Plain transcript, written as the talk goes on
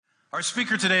Our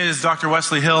speaker today is Dr.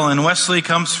 Wesley Hill, and Wesley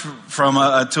comes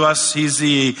to us. He's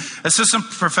the assistant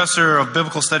professor of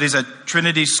biblical studies at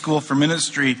Trinity School for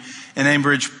Ministry in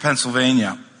Ambridge,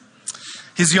 Pennsylvania.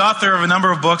 He's the author of a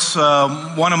number of books.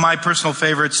 One of my personal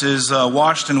favorites is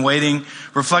Washed and Waiting,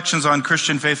 Reflections on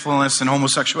Christian Faithfulness and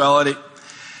Homosexuality.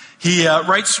 He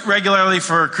writes regularly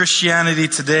for Christianity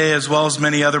Today as well as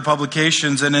many other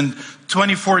publications, and in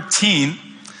 2014,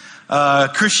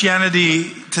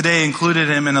 Christianity Today included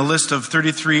him in a list of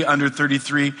 33 under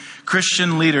 33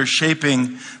 Christian leaders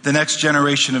shaping the next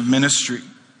generation of ministry.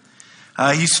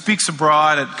 He speaks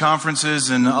abroad at conferences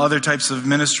and other types of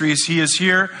ministries. He is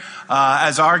here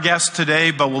as our guest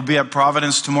today, but will be at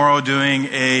Providence tomorrow doing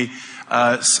a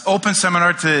open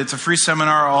seminar. It's a free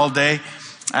seminar all day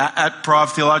at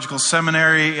Prov Theological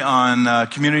Seminary on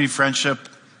community friendship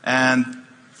and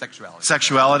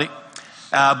sexuality.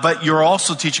 But you're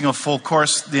also teaching a full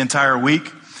course the entire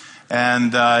week,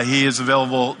 and he is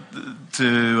available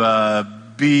to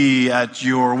be at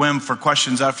your whim for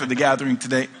questions after the gathering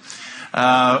today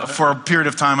for a period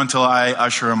of time until I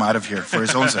usher him out of here for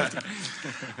his own safety.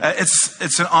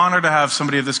 It's an honor to have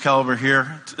somebody of this caliber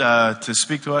here to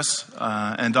speak to us.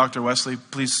 And Dr. Wesley,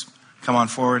 please come on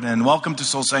forward, and welcome to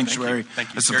Soul Sanctuary.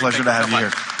 Thank you. It's a pleasure to have you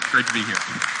here. Great to be here.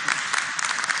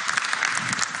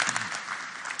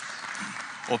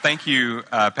 Well, thank you,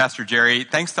 Pastor Jerry.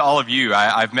 Thanks to all of you.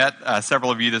 I've met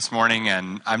several of you this morning,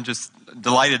 and I'm just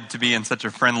delighted to be in such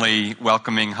a friendly,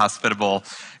 welcoming, hospitable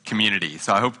community.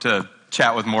 So I hope to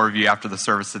chat with more of you after the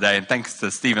service today. And thanks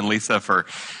to Steve and Lisa for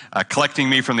collecting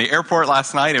me from the airport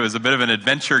last night. It was a bit of an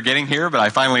adventure getting here, but I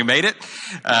finally made it.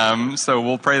 So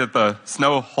we'll pray that the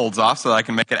snow holds off so that I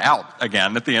can make it out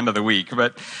again at the end of the week.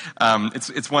 But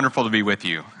it's wonderful to be with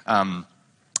you.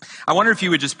 I wonder if you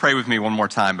would just pray with me one more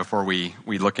time before we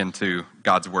look into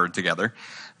God's Word together.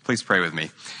 Please pray with me.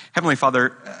 Heavenly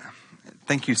Father,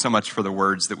 thank you so much for the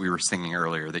words that we were singing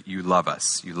earlier, that you love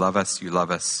us. You love us, you love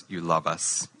us, you love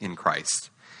us in Christ.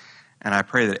 And I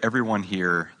pray that everyone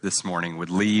here this morning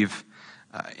would leave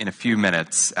in a few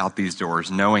minutes out these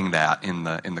doors knowing that in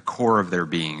the core of their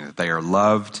being, that they are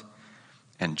loved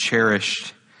and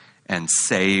cherished and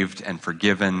saved and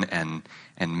forgiven and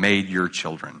made your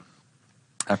children.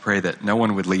 I pray that no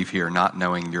one would leave here not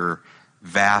knowing your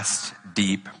vast,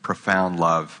 deep, profound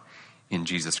love in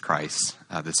Jesus Christ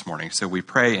this morning. So we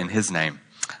pray in his name.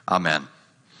 Amen.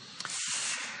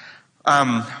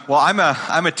 Well,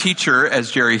 I'm a teacher,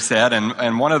 as Jerry said,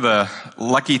 and one of the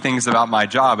lucky things about my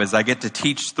job is I get to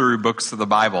teach through books of the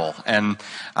Bible. And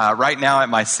right now at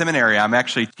my seminary, I'm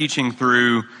actually teaching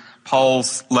through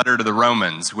Paul's letter to the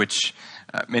Romans, which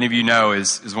many of you know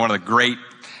is one of the great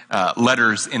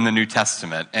letters in the New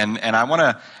Testament. And I want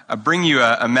to bring you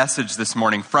a message this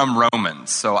morning from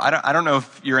Romans. So I don't know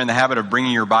if you're in the habit of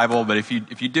bringing your Bible, but if you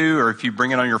do, or if you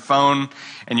bring it on your phone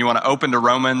and you want to open to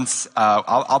Romans,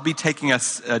 I'll be taking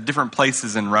us different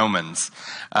places in Romans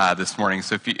this morning.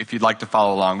 So if you'd like to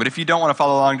follow along. But if you don't want to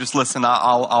follow along, just listen.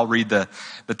 I'll read the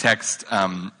text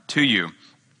to you.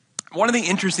 One of the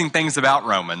interesting things about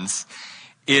Romans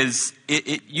is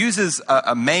it uses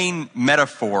a main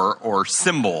metaphor or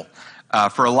symbol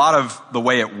for a lot of the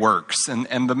way it works.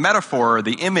 And the metaphor, or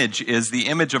the image, is the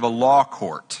image of a law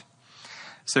court.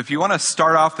 So if you want to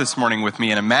start off this morning with me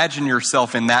and imagine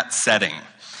yourself in that setting,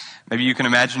 maybe you can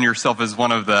imagine yourself as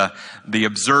one of the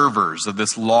observers of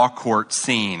this law court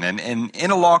scene. And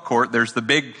in a law court, there's the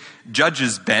big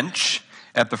judge's bench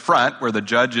at the front, where the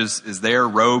judge is there,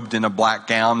 robed in a black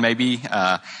gown, maybe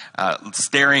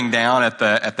staring down at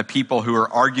the people who are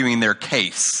arguing their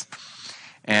case.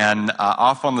 And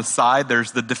off on the side,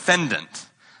 there's the defendant,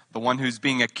 the one who's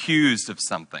being accused of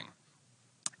something.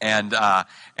 And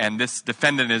this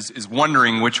defendant is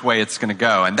wondering which way it's going to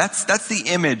go. And that's the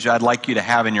image I'd like you to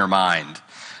have in your mind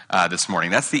this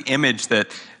morning. That's the image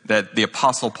that the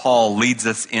Apostle Paul leads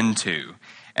us into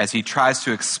as he tries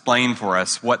to explain for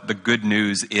us what the good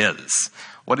news is.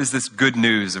 What is this good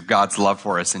news of God's love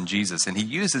for us in Jesus? And he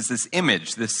uses this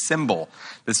image, this symbol,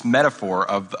 this metaphor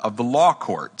of the law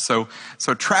court. So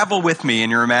travel with me in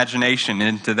your imagination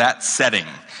into that setting.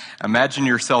 Imagine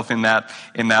yourself in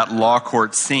that law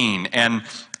court scene. And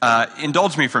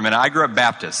indulge me for a minute. I grew up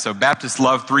Baptist, so Baptists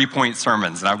love 3-point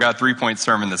sermons, and I've got a 3-point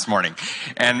sermon this morning.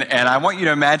 And I want you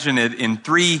to imagine it in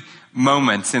 3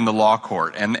 moments in the law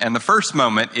court. And the first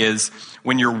moment is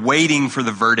when you're waiting for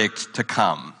the verdict to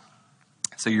come.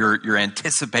 So you're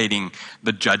anticipating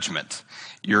the judgment.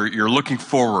 You're looking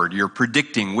forward. You're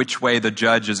predicting which way the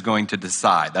judge is going to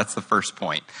decide. That's the first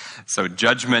point. So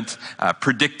judgment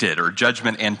predicted, or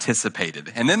judgment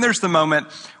anticipated. And then there's the moment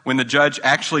when the judge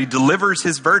actually delivers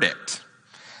his verdict.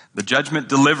 The judgment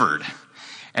delivered.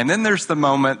 And then there's the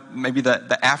moment, maybe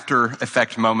the after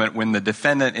effect moment, when the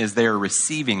defendant is there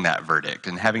receiving that verdict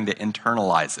and having to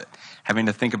internalize it, having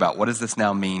to think about, what does this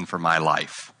now mean for my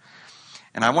life?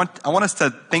 And I want us to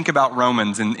think about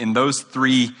Romans in those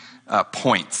three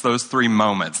points, those three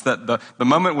moments. The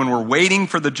moment when we're waiting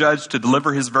for the judge to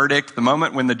deliver his verdict, the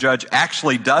moment when the judge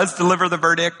actually does deliver the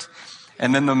verdict,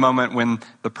 and then the moment when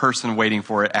the person waiting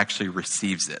for it actually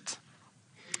receives it.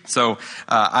 So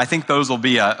I think those will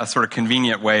be a sort of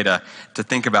convenient way to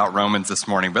think about Romans this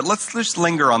morning. But let's just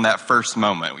linger on that first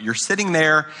moment. You're sitting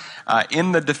there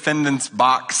in the defendant's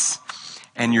box,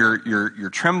 and you're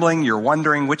trembling. You're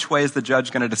wondering, which way is the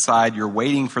judge going to decide? You're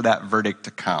waiting for that verdict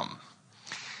to come.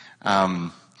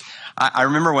 I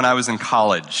remember when I was in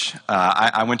college,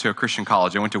 I went to a Christian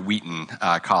college. I went to Wheaton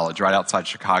College right outside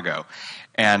Chicago.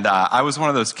 And I was one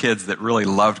of those kids that really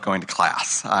loved going to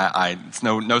class. It's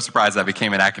no surprise I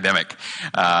became an academic.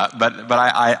 But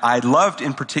I loved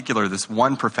in particular this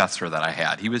one professor that I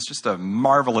had. He was just a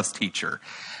marvelous teacher.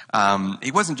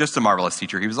 He wasn't just a marvelous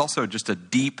teacher. He was also just a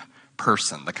deep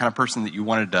person, the kind of person that you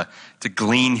wanted to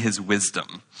glean his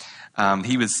wisdom.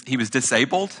 He was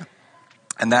disabled,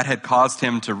 and that had caused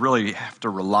him to really have to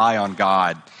rely on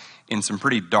God in some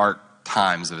pretty dark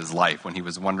times of his life when he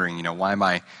was wondering, why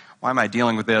am I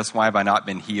dealing with this? Why have I not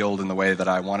been healed in the way that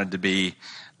I wanted to be?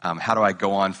 How do I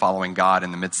go on following God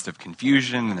in the midst of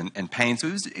confusion and pain? So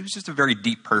he was just a very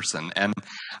deep person. And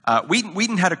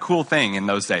Wheaton had a cool thing in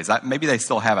those days. Maybe they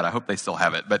still have it. I hope they still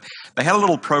have it. But they had a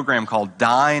little program called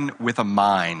Dine with a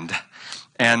Mind.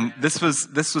 And this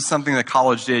was something the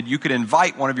college did. You could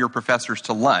invite one of your professors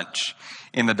to lunch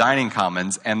in the dining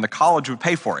commons, and the college would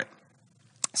pay for it.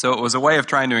 So it was a way of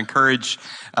trying to encourage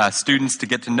students to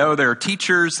get to know their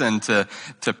teachers and to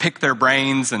pick their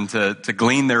brains and to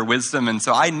glean their wisdom. And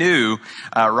so I knew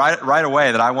right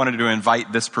away that I wanted to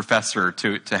invite this professor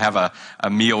to have a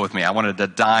meal with me. I wanted to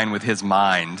dine with his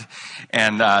mind.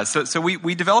 And so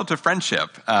we developed a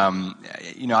friendship.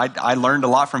 I learned a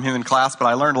lot from him in class, but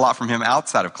I learned a lot from him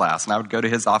outside of class. And I would go to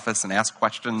his office and ask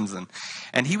questions.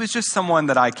 And he was just someone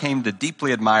that I came to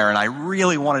deeply admire, and I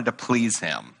really wanted to please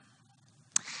him.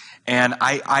 And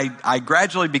I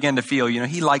gradually began to feel,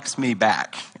 he likes me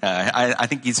back. I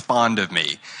think he's fond of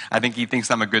me. I think he thinks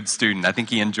I'm a good student. I think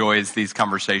he enjoys these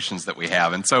conversations that we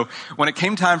have. And so when it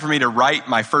came time for me to write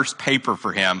my first paper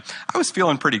for him, I was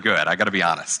feeling pretty good. I got to be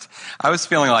honest. I was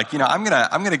feeling like, I'm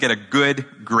gonna get a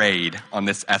good grade on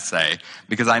this essay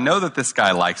because I know that this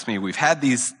guy likes me. We've had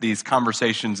these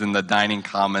conversations in the dining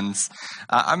commons.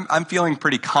 I'm feeling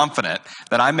pretty confident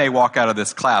that I may walk out of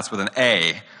this class with an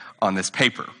A on this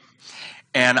paper.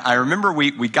 And I remember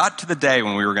we got to the day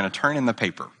when we were going to turn in the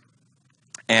paper.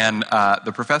 And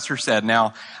the professor said,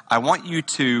 now, I want you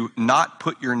to not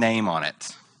put your name on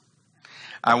it.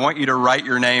 I want you to write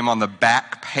your name on the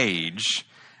back page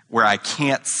where I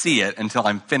can't see it until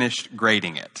I'm finished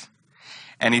grading it.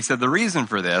 And he said, the reason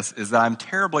for this is that I'm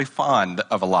terribly fond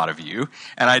of a lot of you,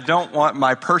 and I don't want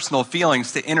my personal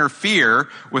feelings to interfere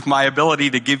with my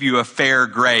ability to give you a fair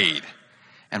grade.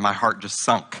 And my heart just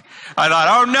sunk. I thought,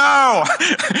 oh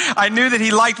no! I knew that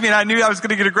he liked me and I knew I was going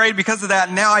to get a grade because of that.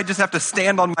 And now I just have to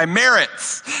stand on my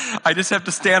merits. I just have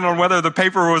to stand on whether the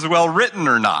paper was well written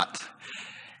or not.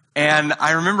 And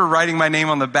I remember writing my name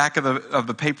on the back of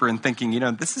the paper and thinking,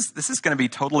 this is going to be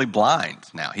totally blind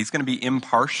now. He's going to be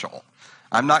impartial.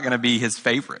 I'm not going to be his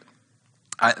favorite.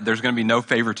 There's going to be no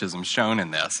favoritism shown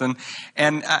in this.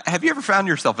 And have you ever found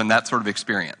yourself in that sort of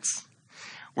experience?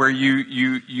 Where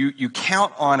you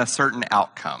count on a certain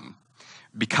outcome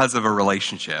because of a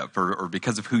relationship or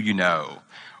because of who you know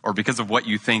or because of what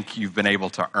you think you've been able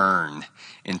to earn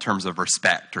in terms of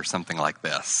respect or something like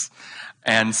this.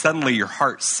 And suddenly your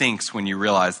heart sinks when you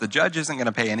realize the judge isn't going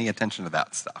to pay any attention to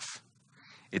that stuff.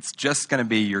 It's just going to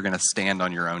be you're going to stand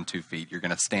on your own 2 feet. You're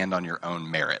going to stand on your own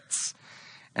merits.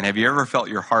 And have you ever felt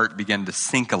your heart begin to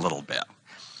sink a little bit?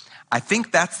 I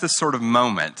think that's the sort of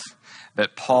moment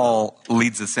that Paul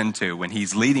leads us into when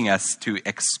he's leading us to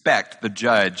expect the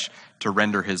judge to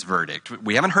render his verdict.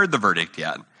 We haven't heard the verdict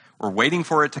yet. We're waiting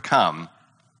for it to come.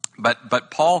 But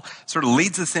Paul sort of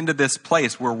leads us into this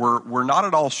place where we're not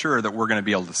at all sure that we're going to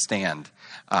be able to stand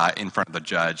in front of the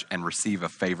judge and receive a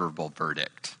favorable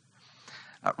verdict.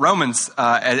 Romans,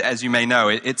 as you may know,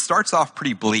 it starts off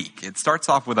pretty bleak. It starts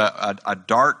off with a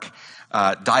dark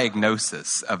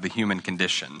diagnosis of the human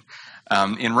condition.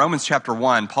 In Romans chapter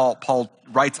 1, Paul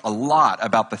writes a lot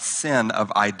about the sin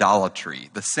of idolatry,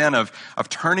 the sin of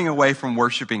turning away from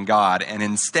worshiping God and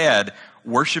instead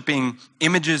worshiping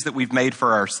images that we've made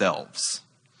for ourselves,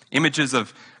 images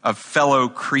of fellow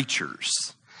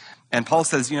creatures. And Paul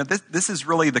says, this is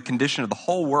really the condition of the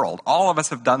whole world. All of us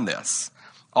have done this.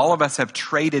 All of us have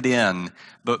traded in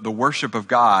the worship of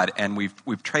God, and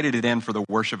we've traded it in for the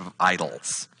worship of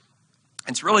idols.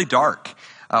 It's really dark.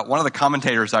 One of the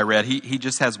commentators I read, he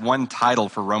just has one title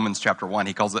for Romans chapter 1.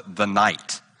 He calls it The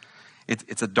Night.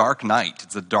 It's a dark night.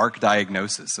 It's a dark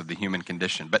diagnosis of the human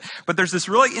condition. But there's this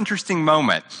really interesting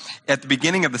moment at the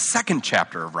beginning of the second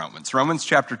chapter of Romans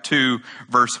chapter 2,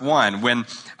 verse 1, when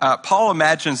Paul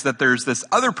imagines that there's this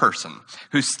other person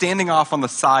who's standing off on the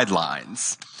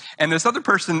sidelines. And this other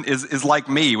person is like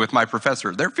me with my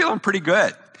professor. They're feeling pretty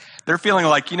good. They're feeling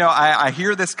like, I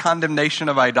hear this condemnation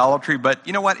of idolatry, but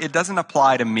you know what? It doesn't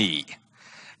apply to me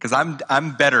because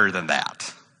I'm better than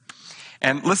that.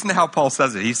 And listen to how Paul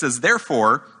says it. He says,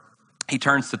 therefore, he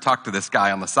turns to talk to this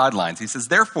guy on the sidelines. He says,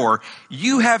 therefore,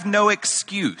 you have no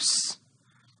excuse,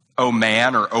 O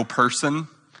man or O person,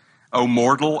 O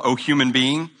mortal, O human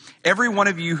being, every one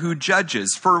of you who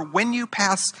judges. For when you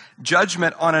pass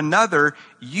judgment on another,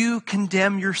 you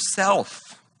condemn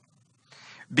yourself,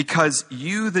 because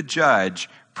you, the judge,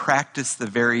 practice the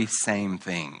very same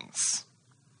things.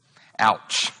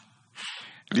 Ouch.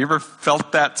 Have you ever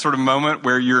felt that sort of moment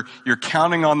where you're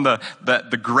counting on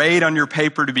the grade on your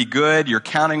paper to be good, you're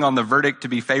counting on the verdict to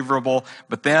be favorable,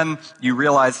 but then you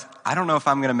realize, I don't know if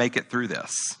I'm going to make it through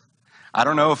this. I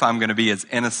don't know if I'm going to be as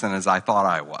innocent as I thought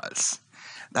I was.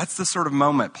 That's the sort of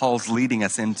moment Paul's leading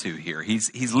us into here.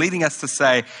 He's leading us to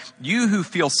say, you who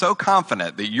feel so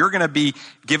confident that you're going to be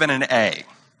given an A,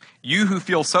 you who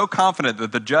feel so confident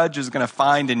that the judge is going to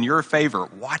find in your favor,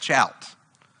 watch out.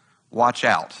 Watch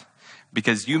out.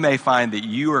 Because you may find that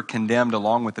you are condemned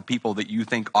along with the people that you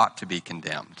think ought to be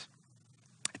condemned.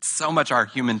 It's so much our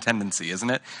human tendency, isn't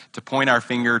it? To point our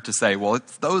finger to say, well,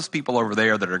 it's those people over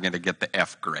there that are going to get the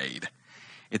F grade.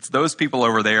 It's those people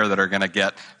over there that are going to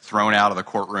get thrown out of the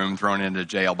courtroom, thrown into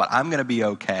jail, but I'm going to be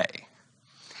okay.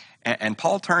 And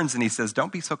Paul turns and he says,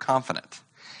 don't be so confident.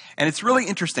 And it's really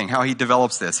interesting how he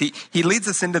develops this. He leads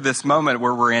us into this moment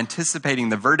where we're anticipating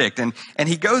the verdict. And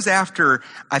he goes after,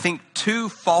 I think, two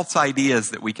false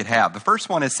ideas that we could have. The first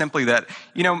one is simply that,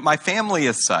 my family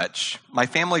is such, my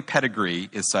family pedigree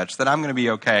is such that I'm going to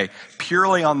be okay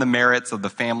purely on the merits of the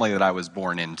family that I was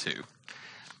born into.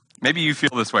 Maybe you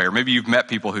feel this way, or maybe you've met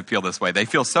people who feel this way. They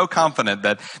feel so confident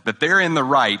that they're in the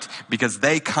right because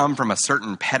they come from a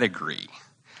certain pedigree.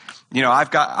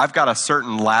 I've got a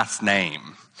certain last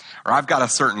name. Or I've got a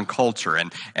certain culture,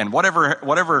 and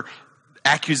whatever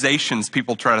accusations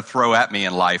people try to throw at me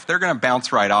in life, they're going to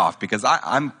bounce right off because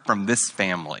I'm from this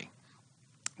family.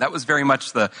 That was very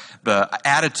much the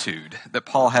attitude that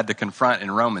Paul had to confront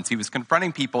in Romans. He was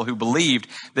confronting people who believed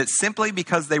that simply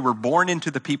because they were born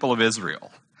into the people of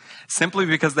Israel, simply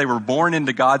because they were born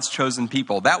into God's chosen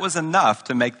people, that was enough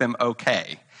to make them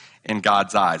okay in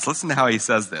God's eyes. Listen to how he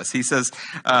says this. He says,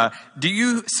 do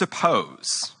you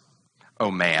suppose, O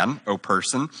man, O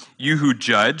person, you who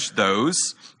judge those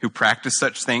who practice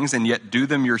such things and yet do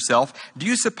them yourself, do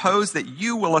you suppose that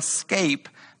you will escape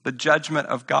the judgment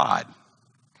of God?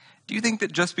 Do you think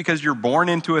that just because you're born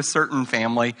into a certain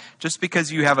family, just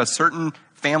because you have a certain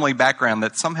family background,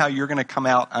 that somehow you're going to come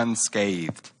out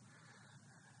unscathed?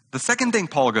 The second thing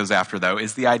Paul goes after, though,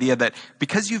 is the idea that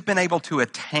because you've been able to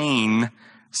attain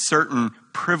certain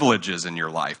privileges in your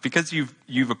life, because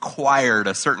you've acquired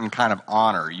a certain kind of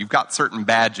honor, you've got certain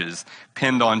badges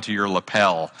pinned onto your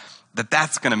lapel,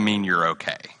 that's going to mean you're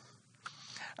okay.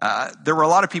 There were a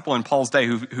lot of people in Paul's day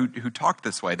who talked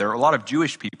this way. There were a lot of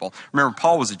Jewish people. Remember,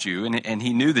 Paul was a Jew, and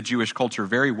he knew the Jewish culture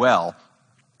very well.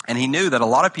 And he knew that a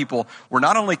lot of people were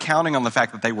not only counting on the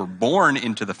fact that they were born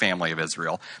into the family of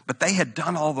Israel, but they had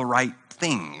done all the right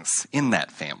things in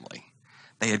that family.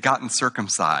 They had gotten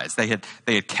circumcised. They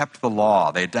had kept the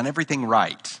law. They had done everything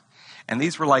right. And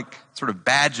these were like sort of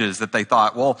badges that they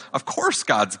thought, well, of course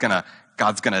God's gonna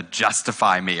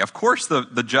justify me. Of course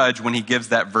the judge, when he gives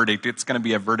that verdict, it's going to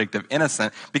be a verdict of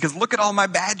innocent, because look at all my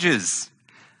badges.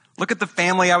 Look at the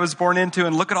family I was born into,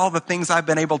 and look at all the things I've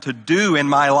been able to do in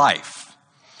my life.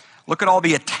 Look at all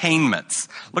the attainments.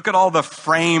 Look at all the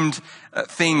framed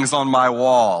things on my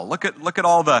wall. Look at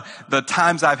all the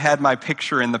times I've had my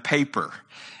picture in the paper.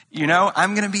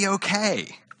 I'm going to be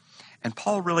okay. And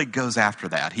Paul really goes after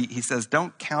that. He says,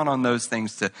 don't count on those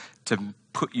things to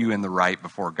put you in the right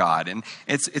before God. And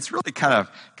it's really kind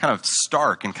of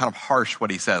stark and kind of harsh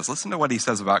what he says. Listen to what he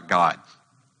says about God.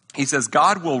 He says,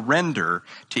 God will render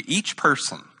to each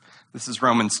person, this is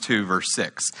Romans 2, verse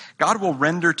 6, God will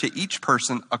render to each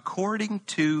person according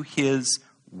to his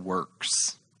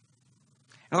works.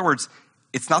 In other words,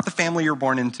 it's not the family you're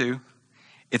born into.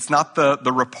 It's not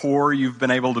the rapport you've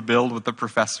been able to build with the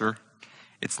professor.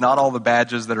 It's not all the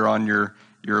badges that are on your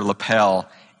lapel.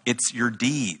 It's your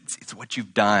deeds. It's what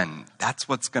you've done. That's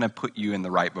what's going to put you in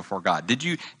the right before God. Did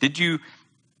you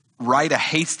write a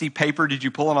hasty paper? Did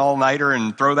you pull an all-nighter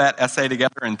and throw that essay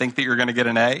together and think that you're going to get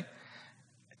an A?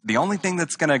 The only thing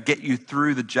that's going to get you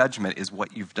through the judgment is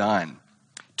what you've done.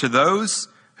 To those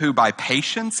who by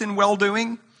patience in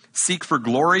well-doing seek for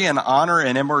glory and honor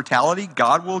and immortality,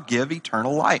 God will give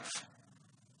eternal life.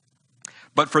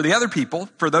 But for the other people,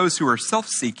 for those who are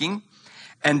self-seeking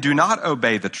and do not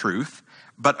obey the truth,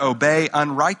 but obey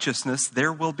unrighteousness,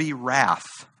 there will be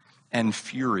wrath and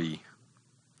fury.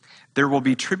 There will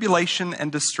be tribulation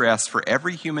and distress for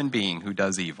every human being who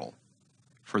does evil,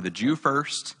 for the Jew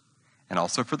first and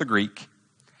also for the Greek,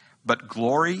 but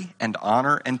glory and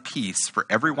honor and peace for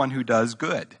everyone who does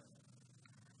good.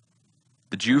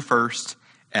 The Jew first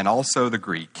and also the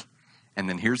Greek. And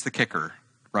then here's the kicker,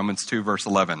 Romans 2 verse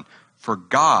 11. For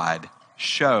God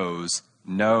shows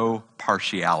no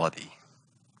partiality.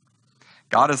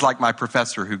 God is like my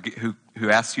professor who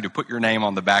asks you to put your name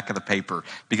on the back of the paper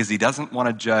because he doesn't want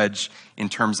to judge in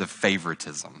terms of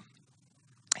favoritism.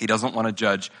 He doesn't want to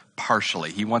judge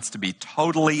partially. He wants to be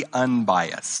totally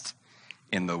unbiased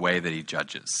in the way that he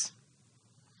judges.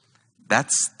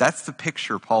 That's the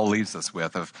picture Paul leaves us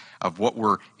with of what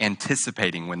we're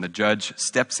anticipating when the judge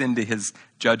steps into his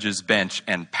judge's bench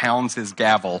and pounds his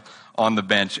gavel on the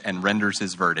bench and renders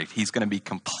his verdict. He's going to be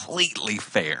completely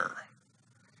fair,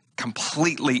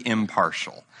 completely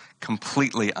impartial,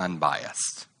 completely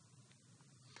unbiased.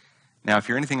 Now, if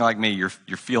you're anything like me, you're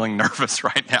feeling nervous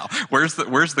right now. Where's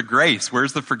the grace?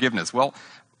 Where's the forgiveness? Well,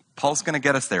 Paul's going to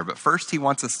get us there, but first he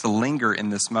wants us to linger in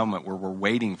this moment where we're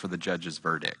waiting for the judge's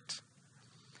verdict.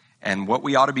 And what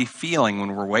we ought to be feeling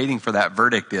when we're waiting for that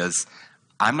verdict is,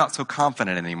 I'm not so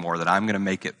confident anymore that I'm going to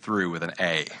make it through with an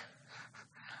A.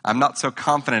 I'm not so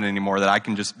confident anymore that I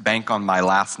can just bank on my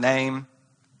last name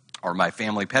or my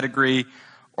family pedigree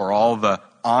or all the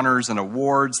honors and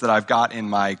awards that I've got in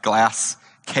my glass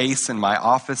case in my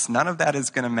office. None of that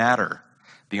is going to matter.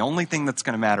 The only thing that's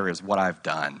going to matter is what I've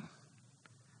done.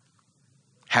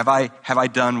 Have I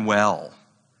done well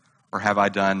or have I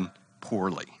done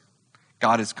poorly?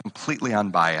 God is completely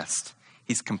unbiased.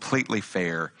 He's completely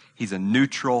fair. He's a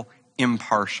neutral,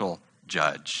 impartial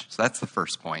judge. So that's the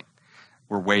first point.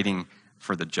 We're waiting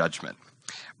for the judgment.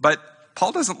 But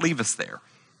Paul doesn't leave us there,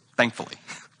 thankfully,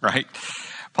 right?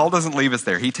 Paul doesn't leave us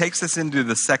there. He takes us into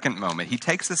the second moment. He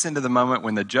takes us into the moment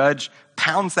when the judge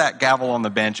pounds that gavel on the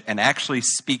bench and actually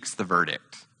speaks the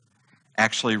verdict,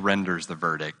 actually renders the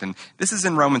verdict. And this is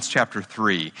in Romans chapter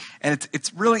 3. And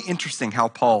it's really interesting how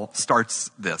Paul starts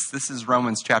this. This is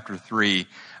Romans chapter 3,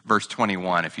 verse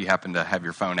 21, if you happen to have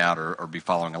your phone out or be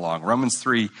following along. Romans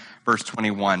 3, verse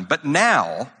 21. But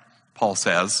now, Paul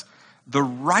says, the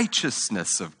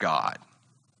righteousness of God,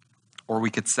 or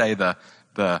we could say the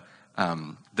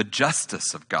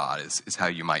justice of God is how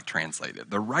you might translate it.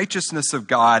 The righteousness of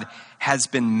God has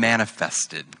been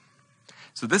manifested.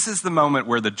 So this is the moment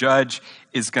where the judge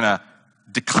is going to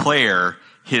declare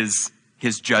his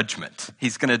judgment.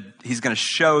 He's going to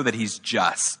show that he's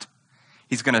just.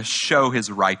 He's going to show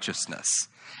his righteousness.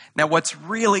 Now, what's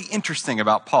really interesting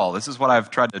about Paul, this is what I've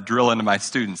tried to drill into my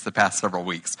students the past several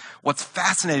weeks. What's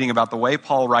fascinating about the way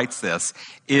Paul writes this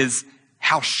is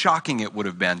how shocking it would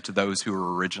have been to those who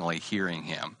were originally hearing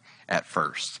him at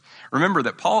first. Remember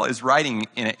that Paul is writing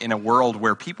in a world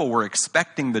where people were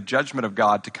expecting the judgment of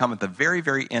God to come at the very,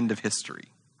 very end of history.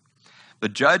 The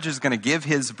judge is going to give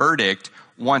his verdict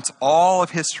once all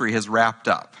of history has wrapped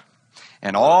up.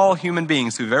 And all human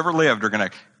beings who've ever lived are going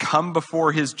to come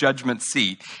before his judgment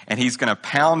seat, and he's going to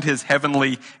pound his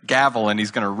heavenly gavel, and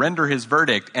he's going to render his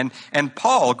verdict. And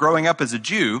Paul, growing up as a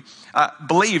Jew,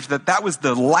 believed that was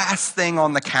the last thing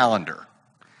on the calendar.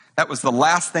 That was the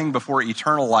last thing before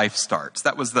eternal life starts.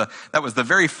 That was the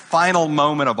very final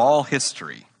moment of all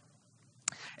history.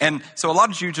 And so a lot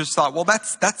of Jews just thought, well,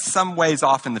 that's some ways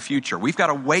off in the future. We've got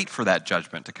to wait for that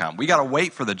judgment to come. We got to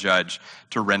wait for the judge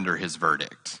to render his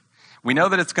verdict. We know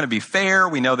that it's going to be fair.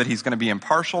 We know that he's going to be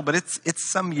impartial, but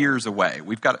it's some years away.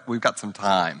 We've got some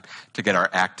time to get our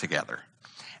act together.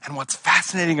 And what's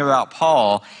fascinating about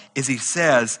Paul is he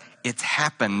says it's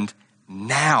happened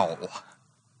now.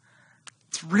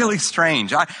 It's really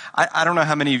strange. I don't know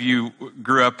how many of you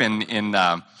grew up in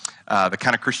the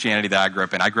kind of Christianity that I grew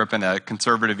up in. I grew up in a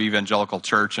conservative evangelical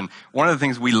church, and one of the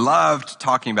things we loved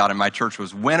talking about in my church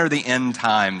was, when are the end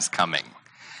times coming?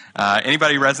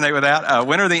 Anybody resonate with that?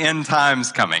 When are the end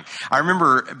times coming? I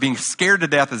remember being scared to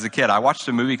death as a kid. I watched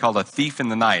a movie called A Thief in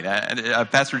the Night.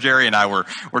 Pastor Jerry and I were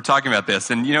talking about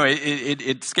this, and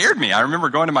it scared me. I remember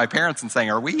going to my parents and saying,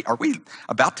 "Are we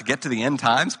about to get to the end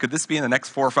times? Could this be in the next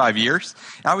 4 or 5 years?"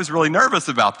 And I was really nervous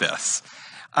about this.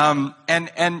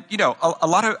 And you know, a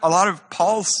lot of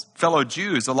Paul's fellow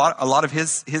Jews, a lot of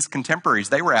his contemporaries,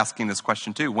 they were asking this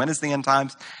question too. When is the end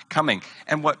times coming?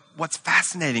 And what's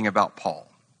fascinating about Paul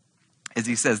is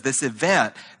he says this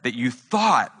event that you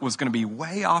thought was going to be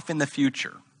way off in the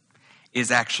future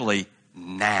is actually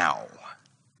now.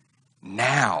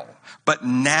 Now. But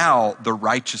now the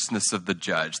righteousness of the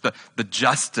judge, the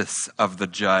justice of the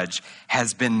judge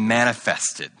has been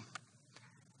manifested.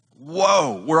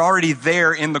 Whoa, we're already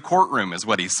there in the courtroom is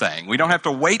what he's saying. We don't have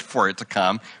to wait for it to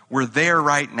come. We're there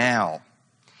right now.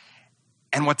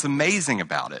 And what's amazing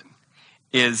about it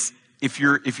is if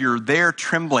you're there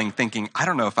trembling thinking, I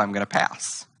don't know if I'm going to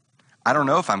pass. I don't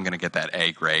know if I'm going to get that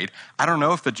A grade. I don't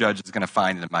know if the judge is going to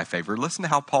find it in my favor. Listen to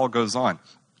how Paul goes on.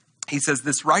 He says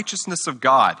this righteousness of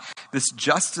God, this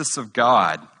justice of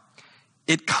God,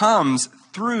 it comes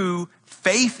through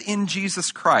faith in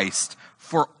Jesus Christ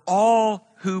for all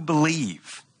who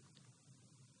believe.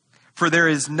 For there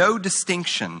is no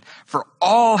distinction, for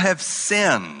all have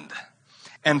sinned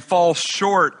and fall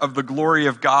short of the glory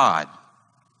of God.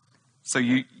 So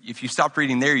if you stopped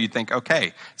reading there, you'd think,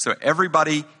 okay, so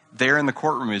everybody there in the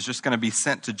courtroom is just going to be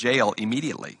sent to jail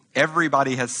immediately.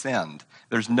 Everybody has sinned.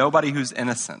 There's nobody who's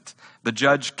innocent. The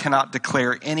judge cannot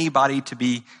declare anybody to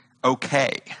be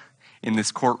okay in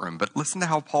this courtroom. But listen to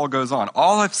how Paul goes on.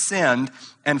 All have sinned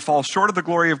and fall short of the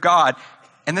glory of God.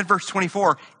 And then verse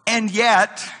 24, and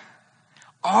yet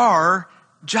are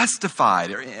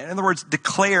justified. In other words,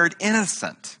 declared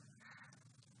innocent.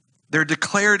 They're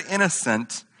declared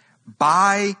innocent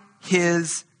by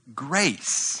his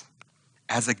grace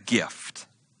as a gift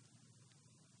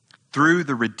through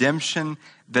the redemption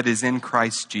that is in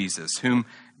Christ Jesus, whom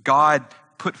God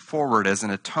put forward as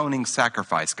an atoning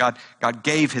sacrifice. God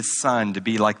gave his son to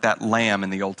be like that lamb in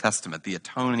the Old Testament, the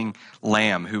atoning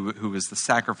lamb who was the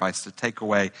sacrifice to take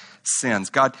away sins.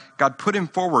 God put him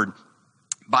forward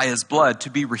by his blood to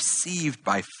be received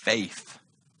by faith.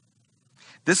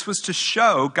 This was to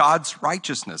show God's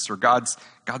righteousness or God's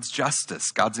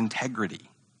justice, God's integrity.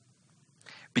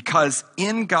 Because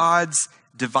in God's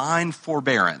divine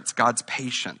forbearance, God's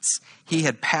patience, he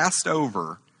had passed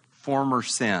over former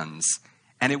sins,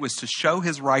 and it was to show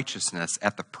his righteousness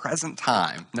at the present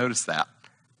time. Notice that.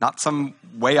 Not some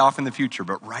way off in the future,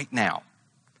 but right now.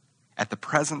 At the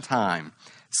present time,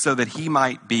 so that he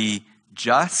might be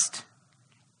just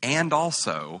and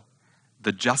also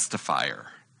the justifier,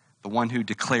 the one who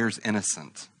declares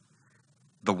innocent,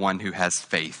 the one who has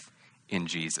faith in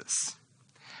Jesus.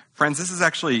 Friends, this is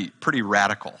actually pretty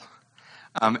radical.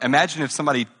 Imagine if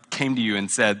somebody came to you and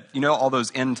said, you know, all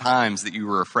those end times that you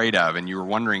were afraid of and you were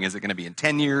wondering, is it going to be in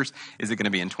 10 years? Is it going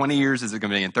to be in 20 years? Is it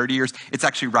going to be in 30 years? It's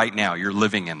actually right now. You're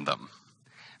living in them.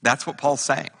 That's what Paul's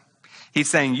saying. He's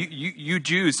saying, you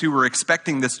Jews who were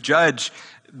expecting this judge,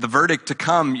 the verdict to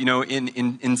come, you know,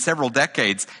 in several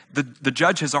decades, the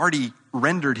judge has already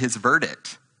rendered his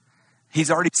verdict.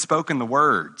 He's already spoken the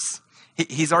words.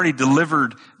 He's already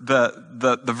delivered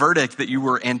the verdict that you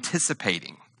were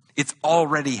anticipating. It's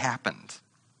already happened.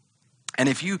 And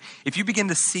if you begin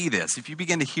to see this, if you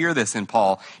begin to hear this in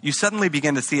Paul, you suddenly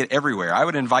begin to see it everywhere. I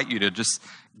would invite you to just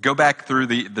go back through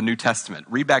the New Testament,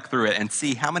 read back through it, and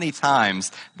see how many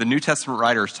times the New Testament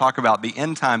writers talk about the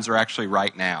end times are actually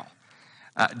right now.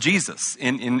 Jesus,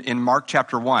 in Mark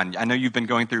chapter 1, I know you've been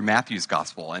going through Matthew's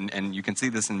gospel, and you can see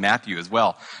this in Matthew as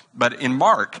well. But in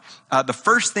Mark, the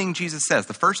first thing Jesus says,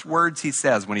 the first words he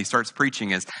says when he starts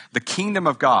preaching is the kingdom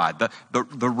of God,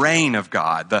 the reign of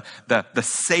God, the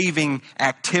saving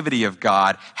activity of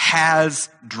God has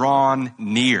drawn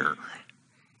near.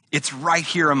 It's right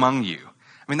here among you.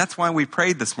 I mean, that's why we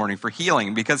prayed this morning for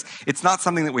healing, because it's not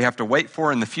something that we have to wait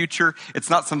for in the future. It's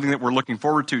not something that we're looking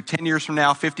forward to 10 years from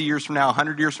now, 50 years from now,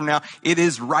 100 years from now. It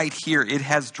is right here. It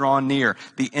has drawn near.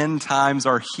 The end times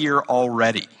are here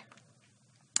already.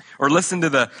 Or listen to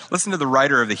the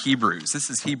writer of the Hebrews. This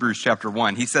is Hebrews chapter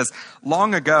 1. He says,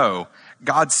 long ago,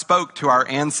 God spoke to our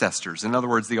ancestors. In other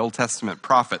words, the Old Testament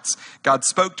prophets. God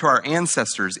spoke to our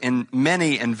ancestors in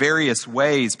many and various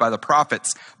ways by the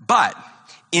prophets. But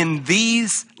in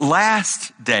these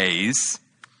last days,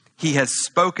 he has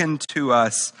spoken to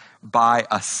us by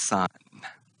a son.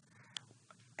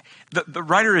 The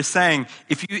writer is saying,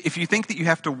 if you think that you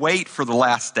have to wait for the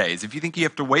last days, if you think you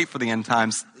have to wait for the end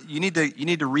times, you need to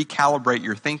recalibrate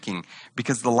your thinking,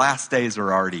 because the last days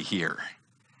are already here.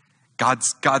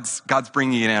 God's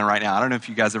bringing it in right now. I don't know if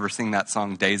you guys ever sing that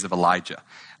song, Days of Elijah,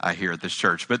 here at this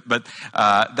church, but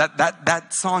that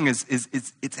song is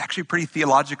it's actually pretty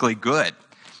theologically good.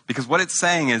 Because what it's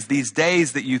saying is these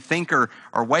days that you think are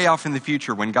way off in the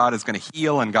future, when God is going to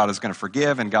heal and God is going to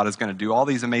forgive and God is going to do all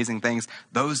these amazing things,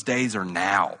 those days are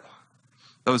now.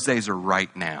 Those days are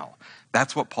right now.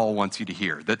 That's what Paul wants you to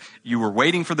hear, that you were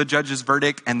waiting for the judge's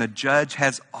verdict, and the judge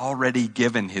has already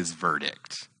given his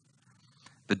verdict.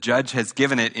 The judge has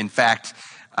given it, in fact,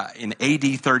 in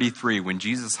AD 33, when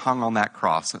Jesus hung on that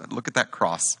cross. Look at that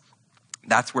cross.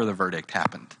 That's where the verdict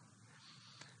happened.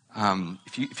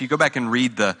 If you go back and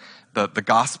read the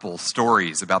gospel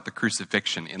stories about the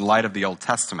crucifixion in light of the Old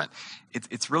Testament,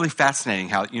 it's really fascinating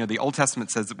how, the Old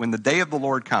Testament says that when the day of the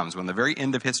Lord comes, when the very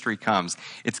end of history comes,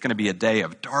 it's going to be a day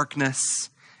of darkness.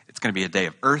 It's going to be a day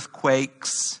of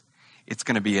earthquakes. It's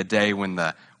going to be a day when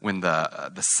the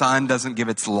sun doesn't give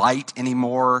its light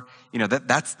anymore.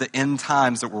 That's the end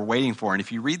times that we're waiting for. And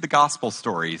if you read the gospel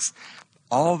stories,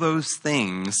 all those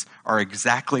things are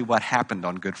exactly what happened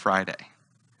on Good Friday.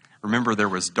 Remember, there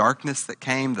was darkness that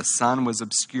came. The sun was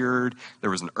obscured.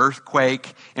 There was an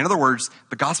earthquake. In other words,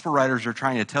 the gospel writers are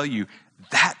trying to tell you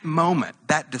that moment,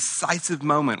 that decisive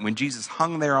moment when Jesus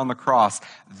hung there on the cross,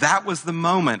 that was the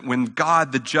moment when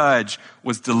God, the judge,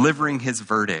 was delivering his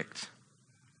verdict.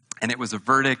 And it was a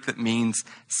verdict that means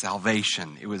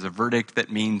salvation. It was a verdict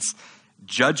that means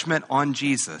judgment on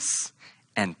Jesus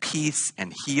and peace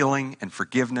and healing and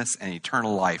forgiveness and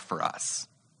eternal life for us.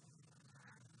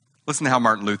 Listen to how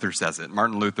Martin Luther says it.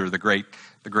 Martin Luther, the great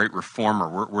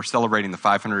reformer. We're celebrating the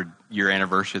 500-year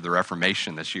anniversary of the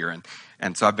Reformation this year,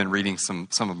 and so I've been reading some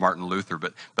of Martin Luther.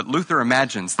 But Luther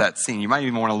imagines that scene. You might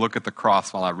even want to look at the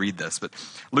cross while I read this. But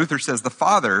Luther says,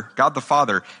 God the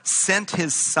Father, sent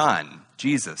his Son,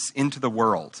 Jesus, into the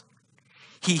world.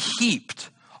 He heaped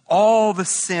all the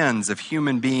sins of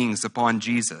human beings upon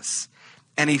Jesus,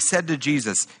 and he said to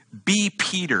Jesus, "Be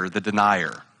Peter the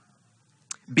denier.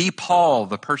 Be Paul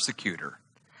the persecutor,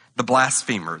 the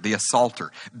blasphemer, the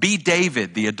assaulter. Be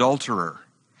David the adulterer.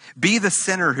 Be the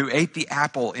sinner who ate the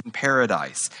apple in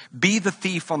paradise. Be the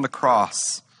thief on the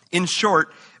cross. In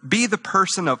short, be the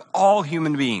person of all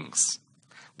human beings,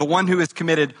 the one who has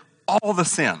committed all the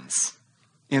sins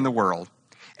in the world,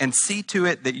 and see to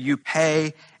it that you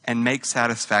pay and make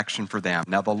satisfaction for them."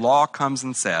 Now the law comes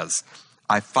and says,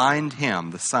 "I find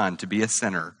him, the Son, to be a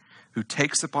sinner, who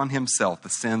takes upon himself the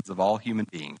sins of all human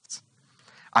beings.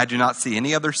 I do not see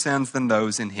any other sins than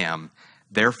those in him.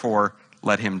 Therefore,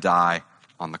 let him die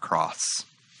on the cross."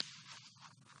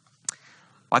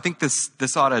 Well, I think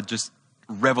this ought to just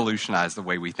revolutionize the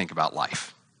way we think about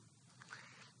life.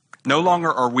 No longer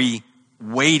are we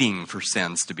waiting for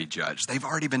sins to be judged. They've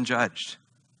already been judged.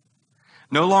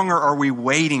 No longer are we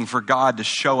waiting for God to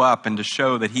show up and to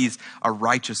show that he's a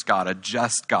righteous God, a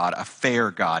just God, a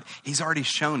fair God. He's already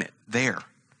shown it there.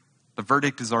 The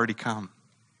verdict has already come.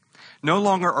 No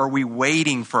longer are we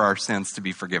waiting for our sins to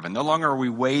be forgiven. No longer are we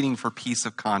waiting for peace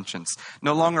of conscience.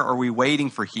 No longer are we waiting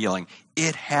for healing.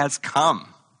 It has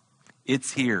come.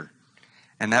 It's here.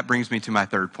 And that brings me to my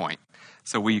third point.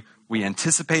 So we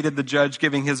anticipated the judge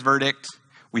giving his verdict.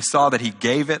 We saw that he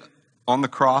gave it on the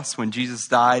cross when Jesus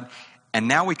died. And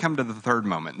now we come to the third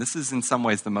moment. This is in some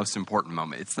ways the most important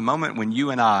moment. It's the moment when you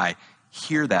and I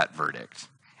hear that verdict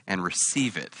and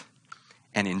receive it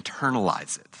and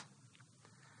internalize it.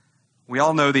 We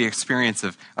all know the experience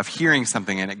of hearing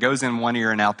something and it goes in one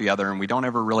ear and out the other, and we don't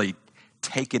ever really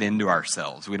take it into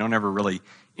ourselves. We don't ever really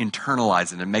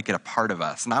internalize it and make it a part of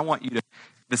us. And I want you to,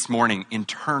 this morning,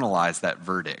 internalize that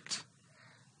verdict.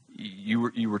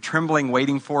 You were trembling,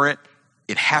 waiting for it.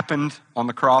 It happened on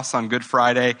the cross on Good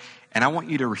Friday. And I want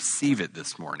you to receive it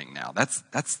this morning now. That's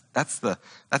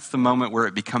the moment where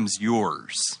it becomes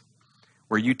yours,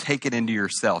 where you take it into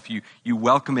yourself. You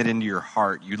welcome it into your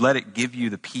heart. You let it give you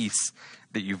the peace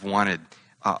that you've wanted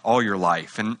all your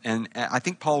life. And I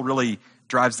think Paul really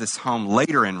drives this home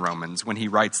later in Romans when he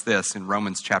writes this in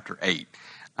Romans chapter 8.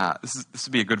 This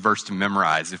would be a good verse to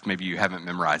memorize if maybe you haven't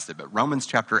memorized it. But Romans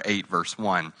chapter 8, verse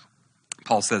 1.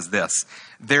 Paul says this: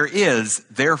 "There is,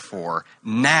 therefore,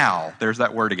 now," there's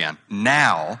that word again,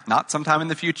 now, not sometime in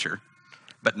the future,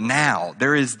 but now,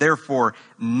 "there is, therefore,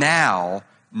 now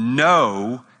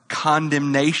no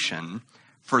condemnation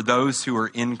for those who are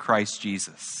in Christ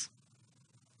Jesus."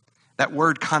 That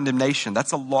word condemnation,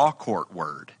 that's a law court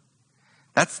word.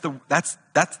 That's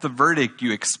the verdict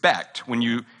you expect when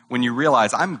you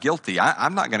realize I'm guilty.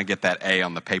 I'm not going to get that A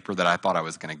on the paper that I thought I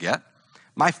was going to get.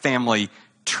 My family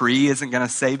tree isn't going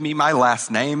to save me. My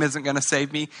last name isn't going to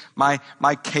save me. My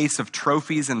case of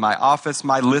trophies in my office,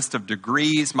 my list of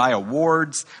degrees, my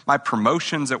awards, my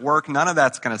promotions at work, none of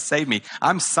that's going to save me.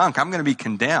 I'm sunk. I'm going to be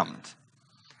condemned.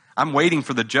 I'm waiting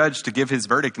for the judge to give his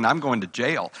verdict and I'm going to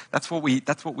jail. That's what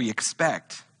we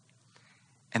expect.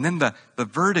 And then the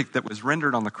verdict that was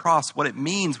rendered on the cross, what it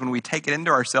means when we take it into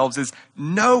ourselves is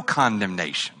no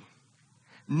condemnation.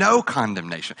 No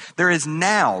condemnation. There is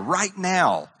now, right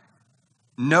now,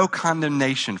 No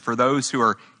condemnation for those who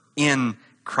are in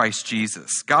Christ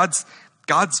Jesus. God's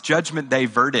judgment day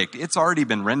verdict, it's already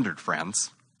been rendered,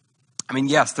 friends. I mean,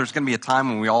 yes, there's going to be a time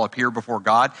when we all appear before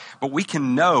God, but we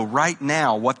can know right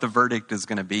now what the verdict is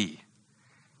going to be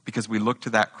because we look to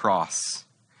that cross.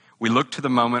 We look to the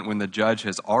moment when the judge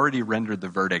has already rendered the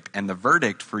verdict, and the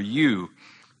verdict for you,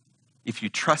 if you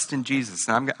trust in Jesus,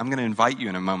 and I'm going to invite you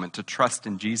in a moment to trust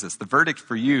in Jesus. The verdict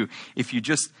for you, if you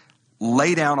just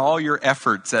lay down all your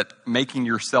efforts at making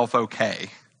yourself okay,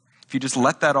 if you just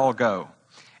let that all go,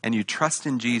 and you trust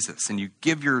in Jesus, and you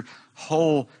give your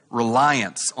whole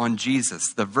reliance on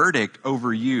Jesus, the verdict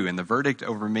over you and the verdict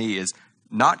over me is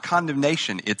not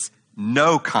condemnation, it's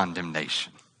no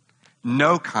condemnation.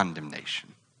 No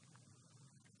condemnation.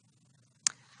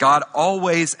 God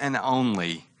always and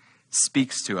only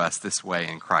speaks to us this way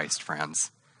in Christ,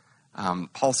 friends.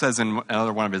 Paul says in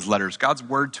another one of his letters, God's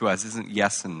word to us isn't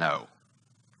yes and no.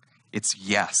 It's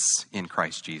yes in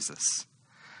Christ Jesus.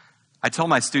 I tell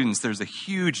my students there's a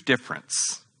huge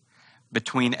difference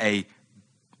between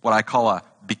what I call a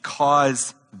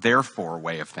because, therefore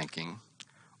way of thinking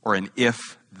or an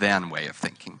if, then way of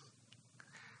thinking.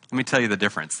 Let me tell you the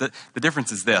difference. The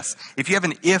difference is this. If you have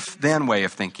an if-then way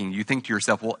of thinking, you think to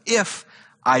yourself, well, if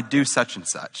I do such and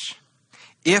such,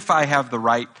 if I have the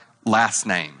right last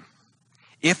name,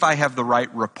 if I have the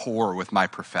right rapport with my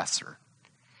professor,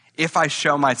 if I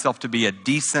show myself to be a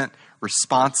decent,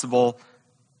 responsible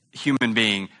human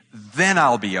being, then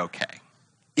I'll be okay.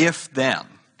 If then.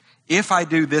 If I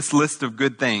do this list of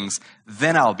good things,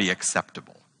 then I'll be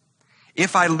acceptable.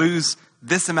 If I lose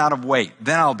this amount of weight,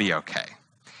 then I'll be okay.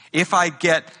 If I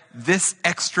get this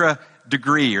extra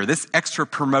degree or this extra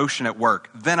promotion at work,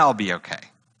 then I'll be okay.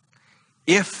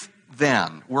 If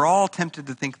then. We're all tempted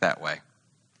to think that way.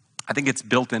 I think it's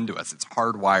built into us. It's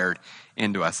hardwired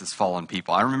into us as fallen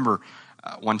people. I remember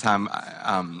one time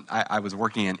I was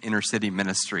working in inner city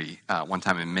ministry one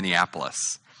time in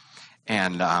Minneapolis.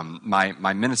 And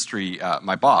my ministry,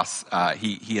 my boss,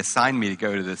 he assigned me to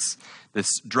go to this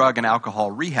drug and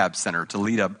alcohol rehab center to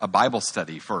lead a Bible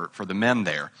study for the men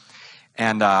there.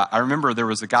 And I remember there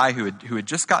was a guy who had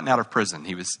just gotten out of prison.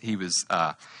 He was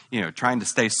trying to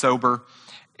stay sober,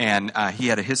 and he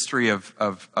had a history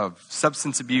of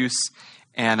substance abuse.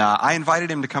 And I invited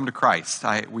him to come to Christ.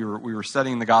 We were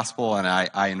studying the gospel, and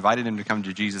I invited him to come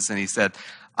to Jesus. And he said,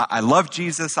 I love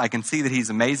Jesus. I can see that he's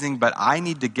amazing, but I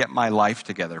need to get my life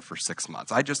together for 6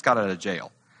 months. I just got out of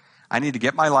jail. I need to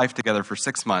get my life together for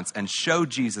 6 months and show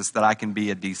Jesus that I can be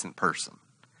a decent person.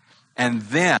 And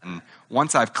then,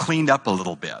 once I've cleaned up a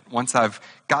little bit, once I've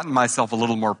gotten myself a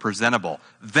little more presentable,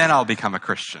 then I'll become a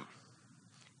Christian.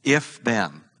 If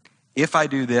then. If I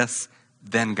do this,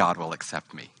 then God will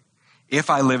accept me. If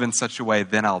I live in such a way,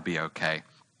 then I'll be okay.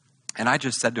 And I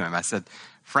just said to him, I said,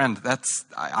 friend,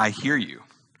 I hear you.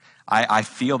 I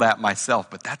feel that myself,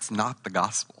 but that's not the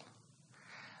gospel.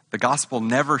 The gospel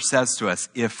never says to us,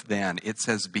 if then. It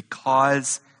says,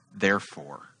 because,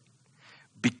 therefore.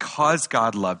 Because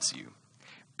God loves you.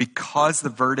 Because the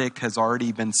verdict has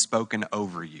already been spoken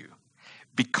over you.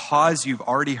 Because you've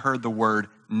already heard the word,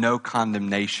 no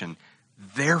condemnation.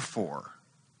 Therefore,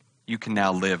 you can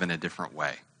now live in a different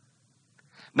way.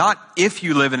 Not if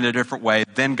you live in a different way,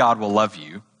 then God will love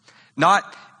you.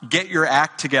 Not get your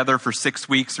act together for 6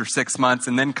 weeks or 6 months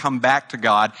and then come back to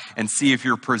God and see if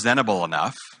you're presentable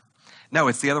enough. No,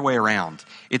 it's the other way around.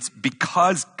 It's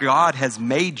because God has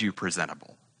made you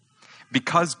presentable.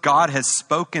 Because God has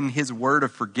spoken his word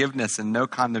of forgiveness and no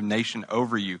condemnation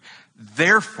over you.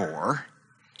 Therefore,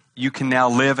 you can now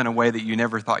live in a way that you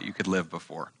never thought you could live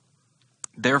before.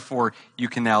 Therefore, you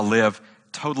can now live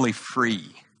totally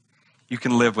free. You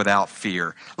can live without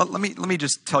fear. Let me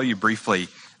just tell you briefly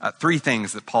 3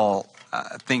 things that Paul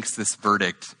thinks this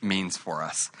verdict means for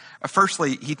us.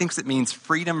 Firstly, he thinks it means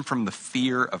freedom from the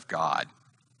fear of God.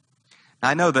 Now,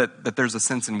 I know that there's a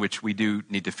sense in which we do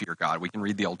need to fear God. We can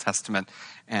read the Old Testament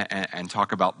and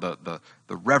talk about the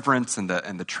reverence and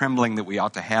the trembling that we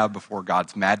ought to have before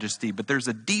God's majesty. But there's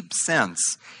a deep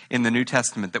sense in the New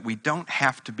Testament that we don't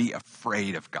have to be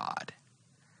afraid of God.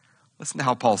 Listen to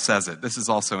how Paul says it. This is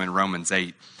also in Romans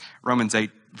 8. Romans 8,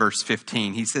 verse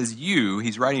 15. He says,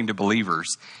 he's writing to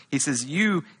believers. He says,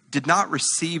 you did not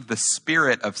receive the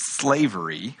spirit of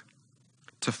slavery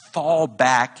to fall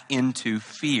back into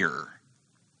fear.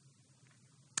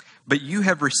 But you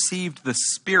have received the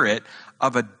spirit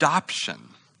of adoption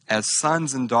as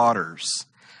sons and daughters,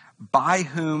 by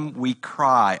whom we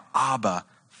cry, Abba,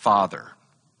 Father.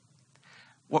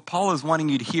 What Paul is wanting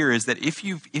you to hear is that if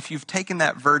you've taken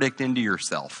that verdict into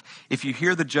yourself, if you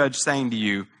hear the judge saying to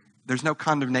you, there's no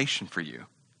condemnation for you,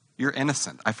 you're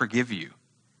innocent, I forgive you,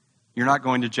 You're not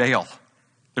going to jail.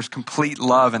 There's complete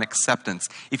love and acceptance.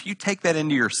 If you take that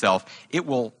into yourself, it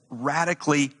will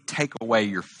radically take away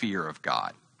your fear of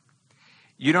God.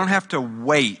 You don't have to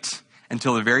wait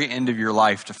until the very end of your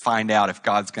life to find out if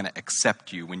God's going to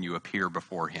accept you when you appear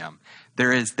before him.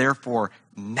 There is therefore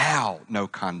now no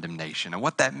condemnation. And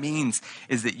what that means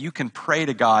is that you can pray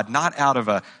to God not out of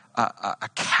a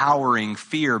cowering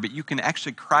fear, but you can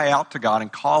actually cry out to God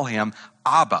and call him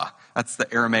Abba. That's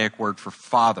the Aramaic word for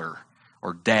father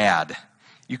or dad.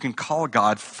 You can call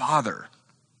God Father.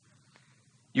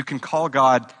 You can call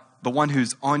God the one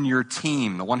who's on your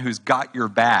team, the one who's got your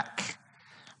back.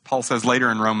 Paul says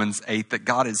later in Romans 8 that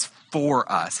God is for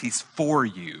us. He's for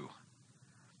you.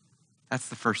 That's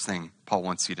the first thing Paul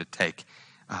wants you to take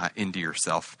into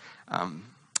yourself.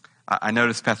 I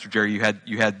noticed, Pastor Jerry,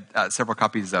 you had several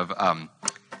copies of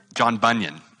John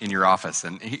Bunyan in your office.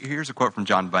 And here's a quote from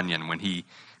John Bunyan when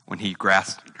he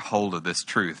grasped hold of this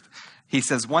truth. He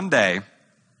says, one day,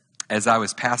 as I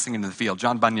was passing into the field,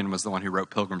 John Bunyan was the one who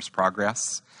wrote Pilgrim's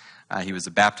Progress. He was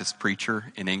a Baptist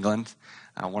preacher in England,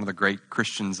 one of the great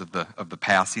Christians of the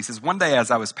past. He says, one day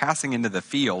as I was passing into the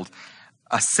field,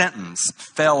 a sentence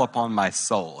fell upon my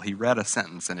soul. He read a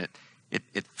sentence and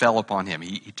it fell upon him.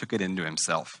 He took it into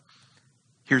himself.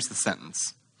 Here's the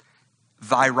sentence.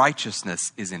 Thy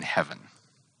righteousness is in heaven.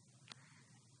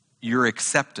 Your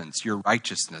acceptance, your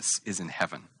righteousness is in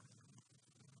heaven.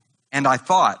 And I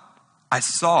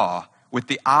saw with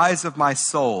the eyes of my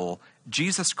soul,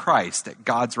 Jesus Christ at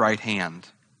God's right hand.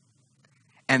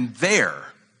 And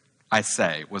there, I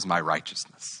say, was my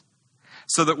righteousness.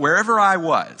 So that wherever I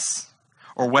was,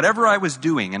 or whatever I was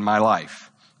doing in my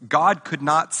life, God could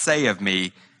not say of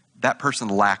me, that person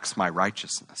lacks my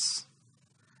righteousness.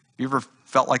 You ever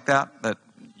felt like that? That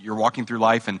you're walking through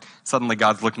life and suddenly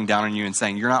God's looking down on you and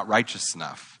saying, you're not righteous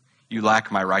enough. You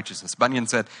lack my righteousness. Bunyan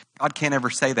said, God can't ever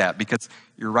say that because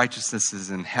your righteousness is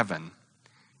in heaven.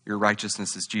 Your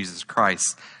righteousness is Jesus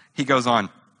Christ. He goes on,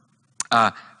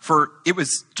 for it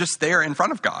was just there in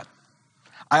front of God.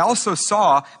 I also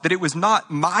saw that it was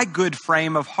not my good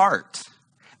frame of heart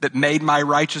that made my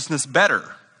righteousness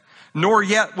better, nor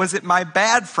yet was it my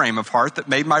bad frame of heart that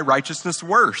made my righteousness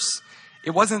worse.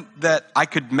 It wasn't that I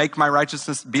could make my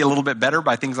righteousness be a little bit better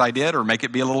by things I did or make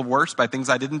it be a little worse by things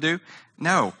I didn't do.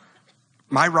 No.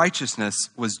 My righteousness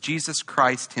was Jesus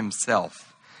Christ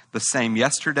himself, the same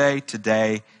yesterday,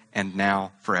 today, and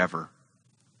now forever.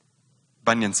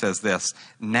 Bunyan says this,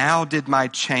 now did my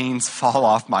chains fall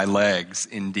off my legs,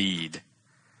 indeed.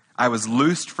 I was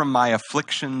loosed from my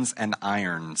afflictions and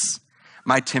irons.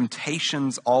 My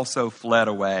temptations also fled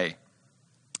away.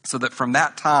 So that from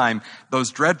that time, those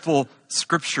dreadful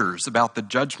scriptures about the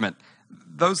judgment,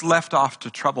 those left off to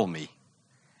trouble me.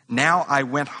 Now I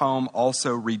went home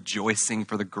also rejoicing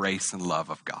for the grace and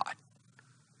love of God.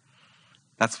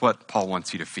 That's what Paul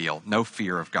wants you to feel, no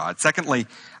fear of God. Secondly,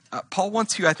 Paul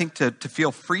wants you, I think, to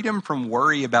feel freedom from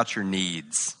worry about your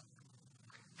needs.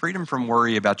 Freedom from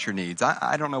worry about your needs.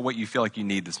 I don't know what you feel like you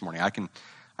need this morning. I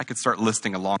could start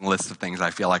listing a long list of things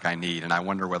I feel like I need, and I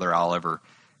wonder whether I'll ever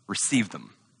receive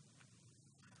them.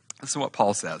 Listen to what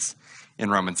Paul says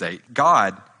in Romans 8.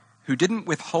 God, who didn't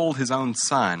withhold his own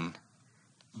son,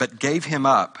 but gave him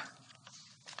up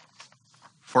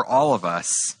for all of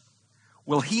us,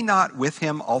 will he not with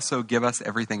him also give us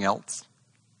everything else?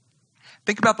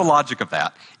 Think about the logic of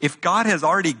that. If God has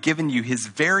already given you his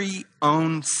very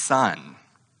own son,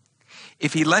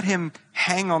 if he let him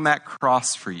hang on that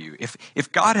cross for you,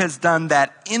 if God has done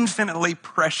that infinitely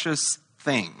precious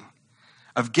thing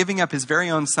of giving up his very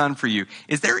own son for you,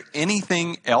 is there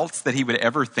anything else that he would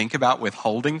ever think about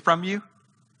withholding from you?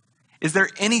 Is there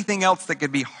anything else that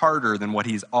could be harder than what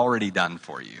he's already done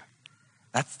for you?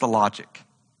 That's the logic.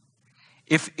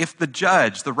 If the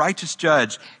judge, the righteous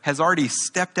judge, has already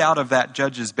stepped out of that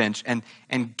judge's bench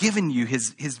and given you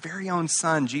his very own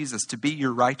son, Jesus, to be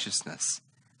your righteousness,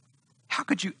 how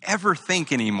could you ever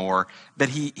think anymore that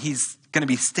he's going to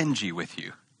be stingy with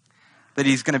you? That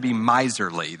he's going to be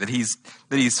miserly? That he's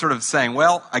sort of saying,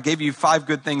 well, I gave you 5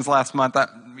 good things last month.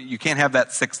 You can't have that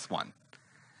 6th one.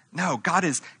 No, God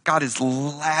is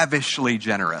lavishly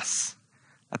generous.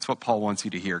 That's what Paul wants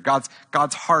you to hear.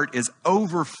 God's heart is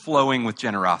overflowing with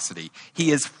generosity.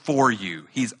 He is for you.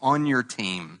 He's on your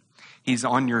team. He's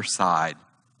on your side.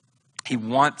 He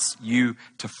wants you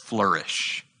to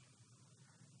flourish.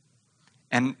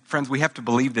 And friends, we have to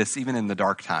believe this even in the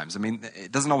dark times. I mean,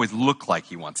 it doesn't always look like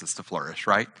he wants us to flourish,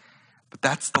 right? But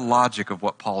that's the logic of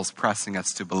what Paul's pressing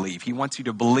us to believe. He wants you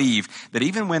to believe that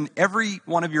even when every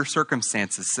one of your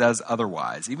circumstances says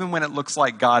otherwise, even when it looks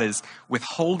like God is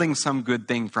withholding some good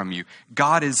thing from you,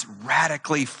 God is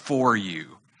radically for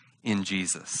you, in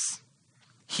Jesus.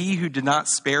 He who did not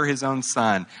spare his own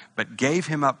son, but gave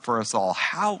him up for us all,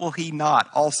 how will he not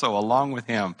also, along with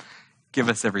him, give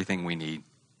us everything we need?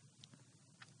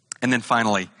 And then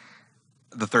finally,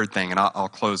 the third thing, and I'll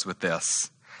close with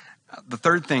this. The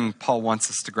third thing Paul wants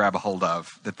us to grab a hold of,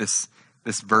 that this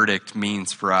verdict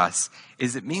means for us,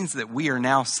 is it means that we are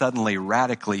now suddenly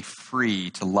radically free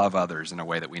to love others in a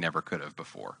way that we never could have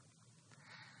before.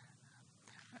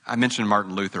 I mentioned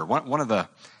Martin Luther. One of the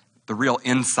real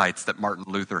insights that Martin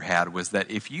Luther had was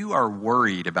that if you are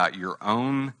worried about your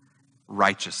own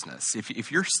righteousness,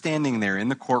 if you're standing there in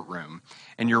the courtroom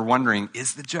and you're wondering,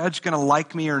 is the judge going to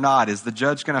like me or not? Is the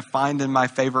judge going to find in my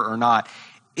favor or not?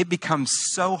 It becomes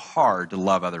so hard to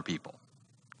love other people.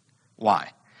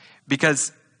 Why?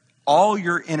 Because all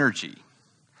your energy,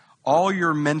 all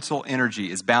your mental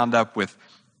energy is bound up with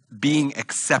being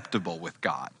acceptable with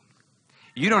God.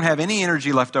 You don't have any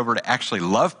energy left over to actually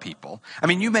love people. I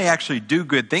mean, you may actually do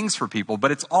good things for people, but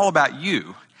it's all about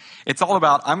you. It's all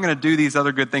about, I'm going to do these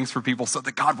other good things for people so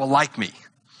that God will like me,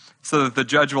 so that the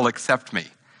judge will accept me.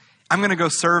 I'm going to go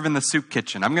serve in the soup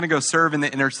kitchen. I'm going to go serve in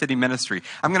the inner city ministry.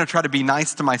 I'm going to try to be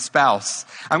nice to my spouse.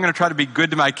 I'm going to try to be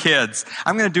good to my kids.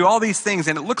 I'm going to do all these things,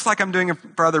 and it looks like I'm doing it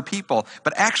for other people,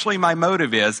 but actually my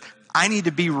motive is, I need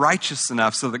to be righteous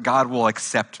enough so that God will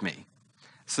accept me,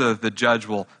 so that the judge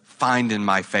will find in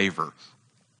my favor.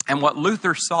 And what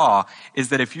Luther saw is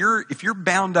that if you're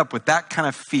bound up with that kind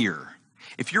of fear,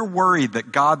 if you're worried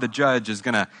that God the judge is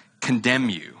going to condemn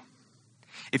you,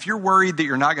 if you're worried that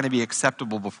you're not going to be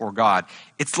acceptable before God,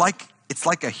 it's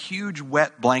like a huge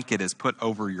wet blanket is put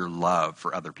over your love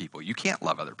for other people. You can't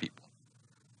love other people.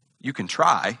 You can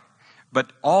try,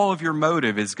 but all of your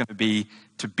motive is going to be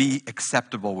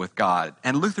acceptable with God.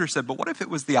 And Luther said, but what if it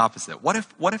was the opposite? What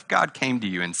if God came to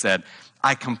you and said,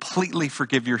 I completely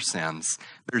forgive your sins.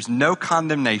 There's no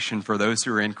condemnation for those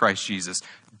who are in Christ Jesus.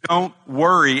 Don't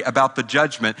worry about the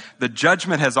judgment. The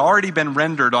judgment has already been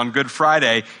rendered on Good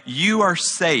Friday. You are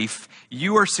safe.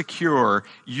 You are secure.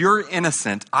 You're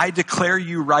innocent. I declare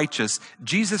you righteous.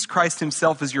 Jesus Christ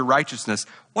himself is your righteousness.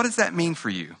 What does that mean for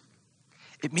you?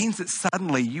 It means that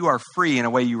suddenly you are free in a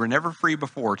way you were never free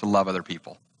before to love other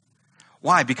people.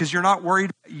 Why? Because you're not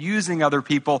worried about using other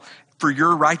people for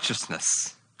your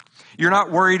righteousness. You're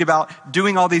not worried about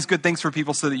doing all these good things for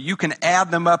people so that you can add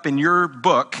them up in your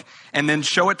book and then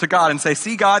show it to God and say,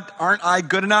 see, God, aren't I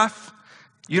good enough?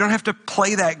 You don't have to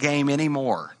play that game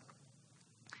anymore.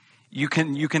 You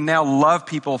can now love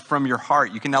people from your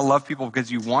heart. You can now love people because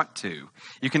you want to.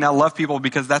 You can now love people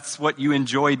because that's what you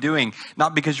enjoy doing,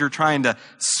 not because you're trying to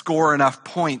score enough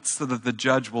points so that the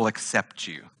judge will accept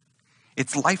you.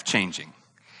 It's life-changing.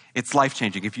 It's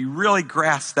life-changing. If you really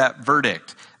grasp that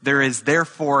verdict, there is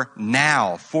therefore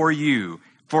now for you,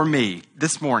 for me,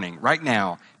 this morning, right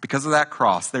now, because of that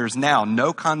cross, there's now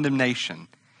no condemnation.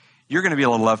 You're going to be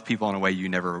able to love people in a way you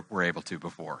never were able to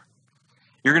before.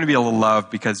 You're going to be able to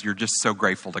love because you're just so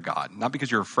grateful to God, not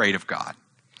because you're afraid of God.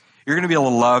 You're going to be able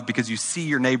to love because you see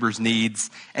your neighbor's needs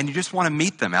and you just want to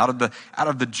meet them out of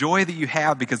the joy that you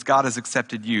have because God has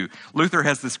accepted you. Luther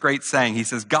has this great saying. He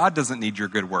says, God doesn't need your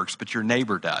good works, but your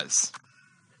neighbor does.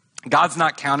 God's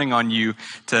not counting on you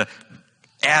to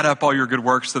add up all your good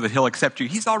works so that he'll accept you.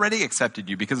 He's already accepted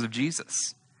you because of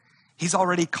Jesus. He's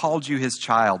already called you his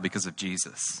child because of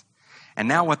Jesus. And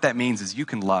now what that means is you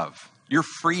can love. You're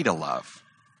free to love.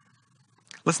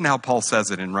 Listen to how Paul says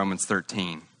it in Romans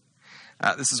 13.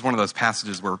 This is one of those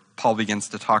passages where Paul begins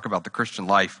to talk about the Christian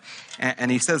life. And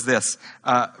he says this,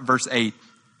 verse 8,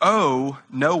 owe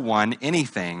no one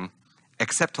anything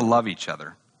except to love each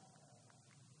other.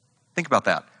 Think about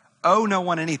that. Owe no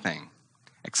one anything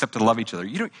except to love each other.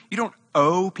 You don't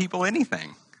owe people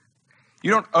anything. You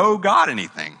don't owe God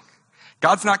anything.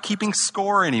 God's not keeping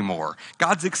score anymore.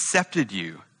 God's accepted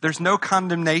you. There's no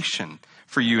condemnation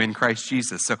for you in Christ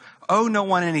Jesus. So owe no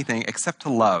one anything except to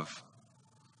love.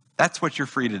 That's what you're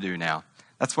free to do now.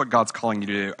 That's what God's calling you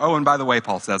to do. Oh, and by the way,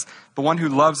 Paul says, the one who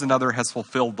loves another has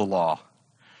fulfilled the law.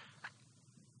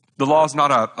 The law is not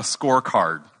a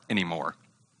scorecard anymore.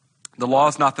 The law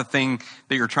is not the thing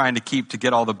that you're trying to keep to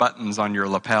get all the buttons on your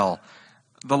lapel.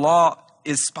 The law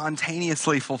is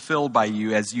spontaneously fulfilled by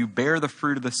you as you bear the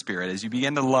fruit of the Spirit, as you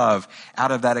begin to love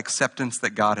out of that acceptance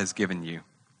that God has given you.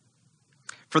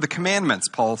 For the commandments,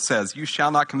 Paul says, you shall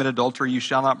not commit adultery, you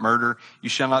shall not murder, you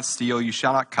shall not steal, you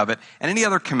shall not covet, and any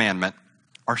other commandment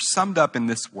are summed up in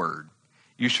this word.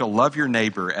 You shall love your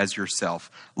neighbor as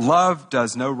yourself. Love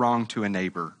does no wrong to a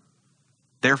neighbor.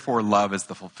 Therefore, love is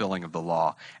the fulfilling of the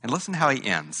law. And listen how he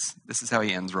ends. This is how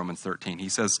he ends Romans 13. He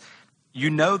says, you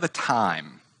know the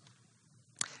time,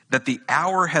 that the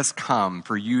hour has come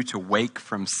for you to wake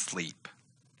from sleep.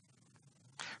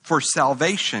 For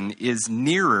salvation is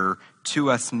nearer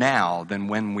to us now than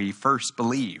when we first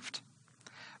believed.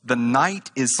 The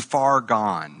night is far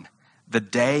gone, the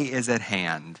day is at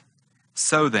hand.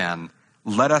 So then,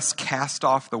 let us cast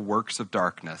off the works of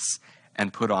darkness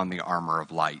and put on the armor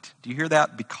of light. Do you hear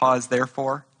that? Because,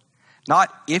 therefore.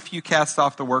 Not if you cast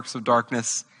off the works of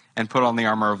darkness and put on the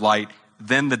armor of light,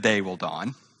 then the day will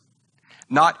dawn.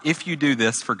 Not if you do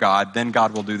this for God, then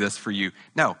God will do this for you.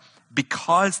 No,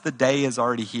 because the day is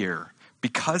already here,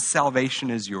 because salvation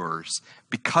is yours,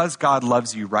 because God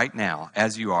loves you right now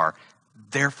as you are,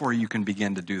 therefore you can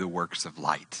begin to do the works of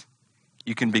light.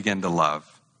 You can begin to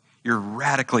love. You're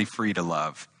radically free to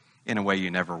love in a way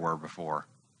you never were before.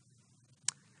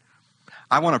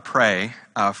 I want to pray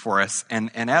for us,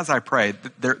 and as I pray,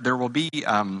 there will be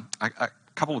a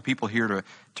couple of people here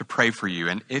to pray for you.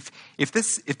 And if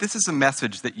this is a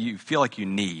message that you feel like you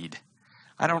need,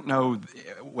 I don't know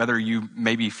whether you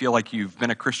maybe feel like you've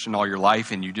been a Christian all your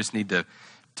life and you just need to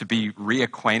be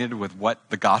reacquainted with what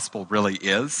the gospel really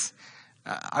is.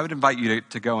 I would invite you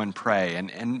to go and pray.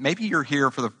 And maybe you're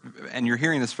here and you're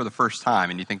hearing this for the first time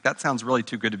and you think that sounds really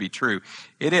too good to be true.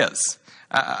 It is.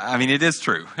 I mean, it is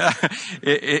true.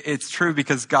 It's true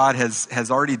because God has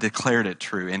already declared it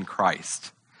true in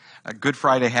Christ. Good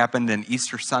Friday happened and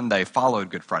Easter Sunday followed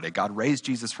Good Friday. God raised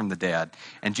Jesus from the dead,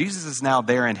 and Jesus is now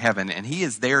there in heaven, and he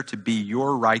is there to be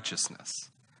your righteousness.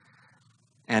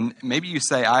 And maybe you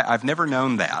say, I've never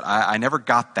known that. I never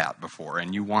got that before,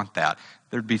 and you want that.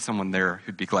 There'd be someone there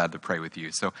who'd be glad to pray with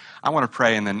you. So I want to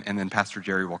pray, and then Pastor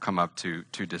Jerry will come up to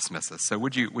dismiss us. So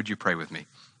would you pray with me?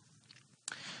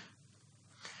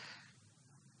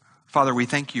 Father, we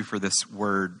thank you for this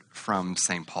word from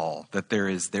St. Paul, that there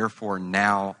is therefore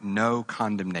now no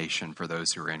condemnation for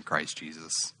those who are in Christ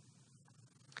Jesus.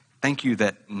 Thank you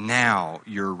that now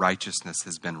your righteousness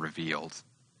has been revealed.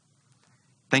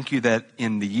 Thank you that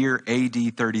in the year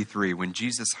AD 33, when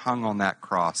Jesus hung on that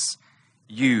cross,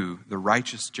 you, the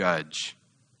righteous judge,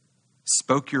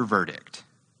 spoke your verdict.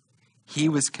 He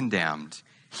was condemned.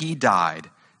 He died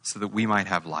so that we might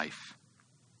have life.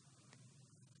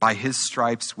 By his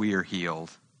stripes we are healed.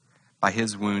 By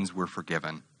his wounds we're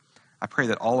forgiven. I pray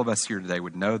that all of us here today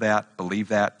would know that, believe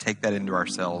that, take that into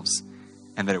ourselves,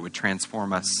 and that it would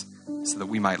transform us so that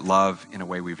we might love in a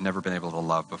way we've never been able to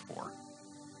love before.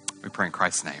 We pray in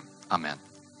Christ's name. Amen.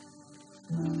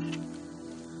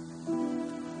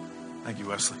 Thank you,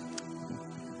 Wesley.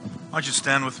 Why don't you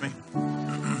stand with me?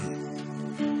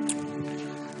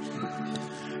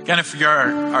 Again, if you're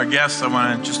our guests, I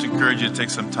want to just encourage you to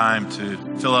take some time to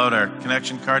fill out our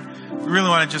connection card. We really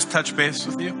want to just touch base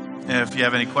with you. And if you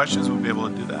have any questions, we'll be able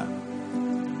to do that.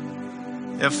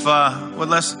 If what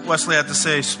Wesley had to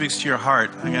say speaks to your heart,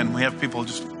 again, we have people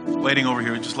just waiting over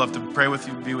here. We'd just love to pray with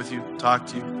you, be with you, talk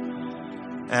to you,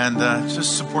 and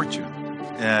just support you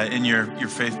in your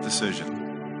faith decision.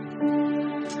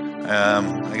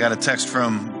 I got a text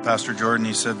from Pastor Jordan.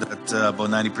 He said that about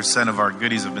 90% of our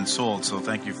goodies have been sold. So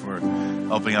thank you for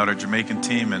helping out our Jamaican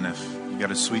team. And if you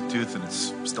got a sweet tooth and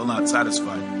it's still not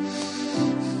satisfied,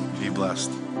 be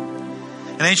blessed.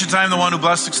 In ancient time, the one who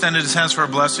blessed extended his hands for a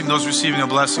blessing. Those receiving a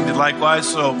blessing did likewise.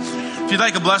 So if you'd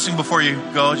like a blessing before you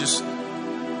go, just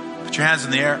put your hands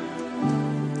in the air.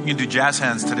 You can do jazz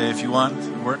hands today if you want.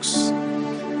 It works.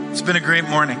 It's been a great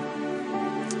morning.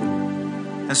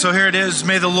 And so here it is.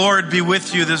 May the Lord be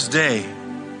with you this day.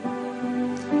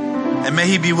 And may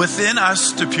he be within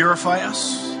us to purify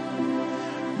us.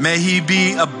 May he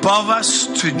be above us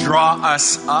to draw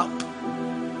us up.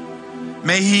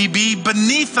 May he be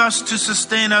beneath us to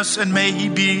sustain us. And may he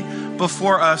be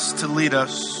before us to lead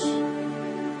us.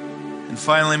 And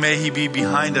finally, may he be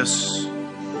behind us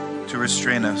to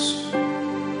restrain us.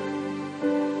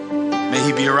 May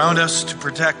he be around us to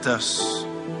protect us.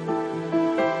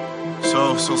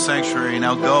 So sanctuary,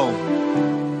 now go.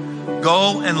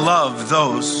 Go and love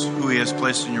those who he has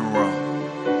placed in your world.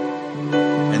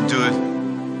 And do it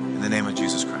in the name of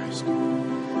Jesus Christ.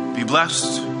 Be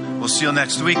blessed. We'll see you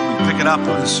next week. We pick it up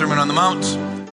on the Sermon on the Mount.